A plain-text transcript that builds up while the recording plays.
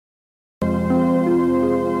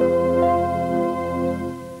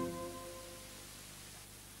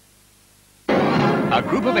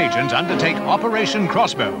group of agents undertake Operation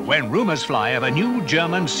Crossbow when rumours fly of a new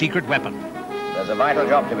German secret weapon. There's a vital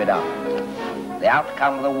job to be done. The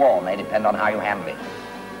outcome of the war may depend on how you handle it.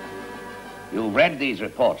 You've read these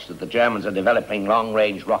reports that the Germans are developing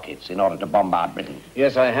long-range rockets in order to bombard Britain.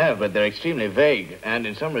 Yes, I have, but they're extremely vague and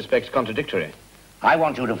in some respects contradictory. I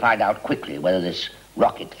want you to find out quickly whether this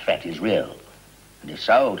rocket threat is real. And if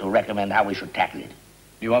so, to recommend how we should tackle it.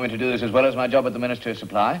 Do you want me to do this as well as my job at the Ministry of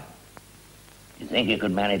Supply? Do you think you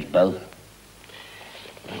could manage both?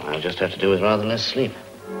 Well, I'll just have to do with rather less sleep.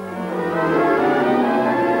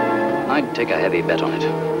 I'd take a heavy bet on it.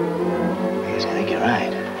 Yes, I think you're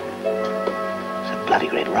right. It's a bloody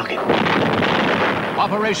great rocket.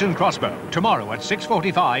 Operation Crossbow, tomorrow at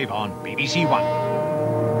 6:45 on BBC1.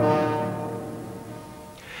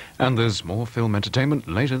 And there's more film entertainment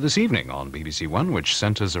later this evening on BBC1, which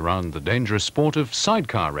centres around the dangerous sport of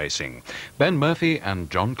sidecar racing. Ben Murphy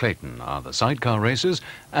and John Clayton are the Sidecar Racers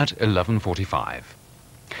at 11:45.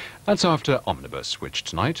 That's after Omnibus, which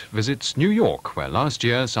tonight visits New York, where last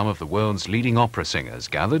year some of the world's leading opera singers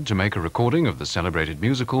gathered to make a recording of the celebrated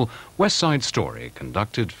musical West Side Story,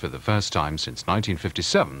 conducted for the first time since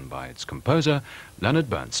 1957 by its composer, Leonard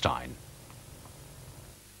Bernstein.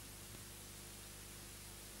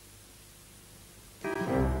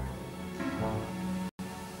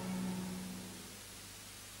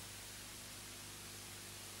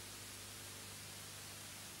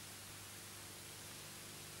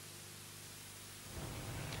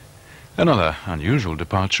 Another unusual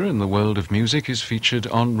departure in the world of music is featured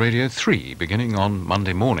on Radio 3, beginning on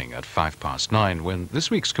Monday morning at 9:05, when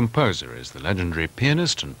this week's composer is the legendary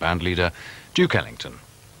pianist and bandleader Duke Ellington.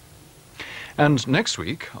 And next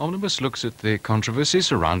week, Omnibus looks at the controversy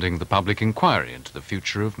surrounding the public inquiry into the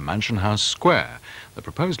future of Mansion House Square, the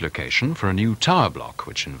proposed location for a new tower block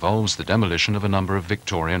which involves the demolition of a number of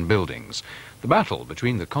Victorian buildings. The battle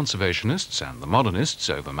between the conservationists and the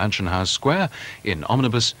modernists over Mansion House Square in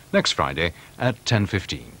Omnibus next Friday at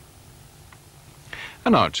 10:15.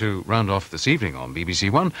 And now, to round off this evening on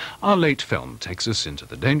BBC1, our late film takes us into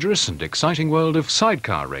the dangerous and exciting world of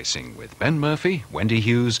sidecar racing with Ben Murphy, Wendy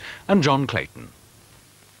Hughes and John Clayton.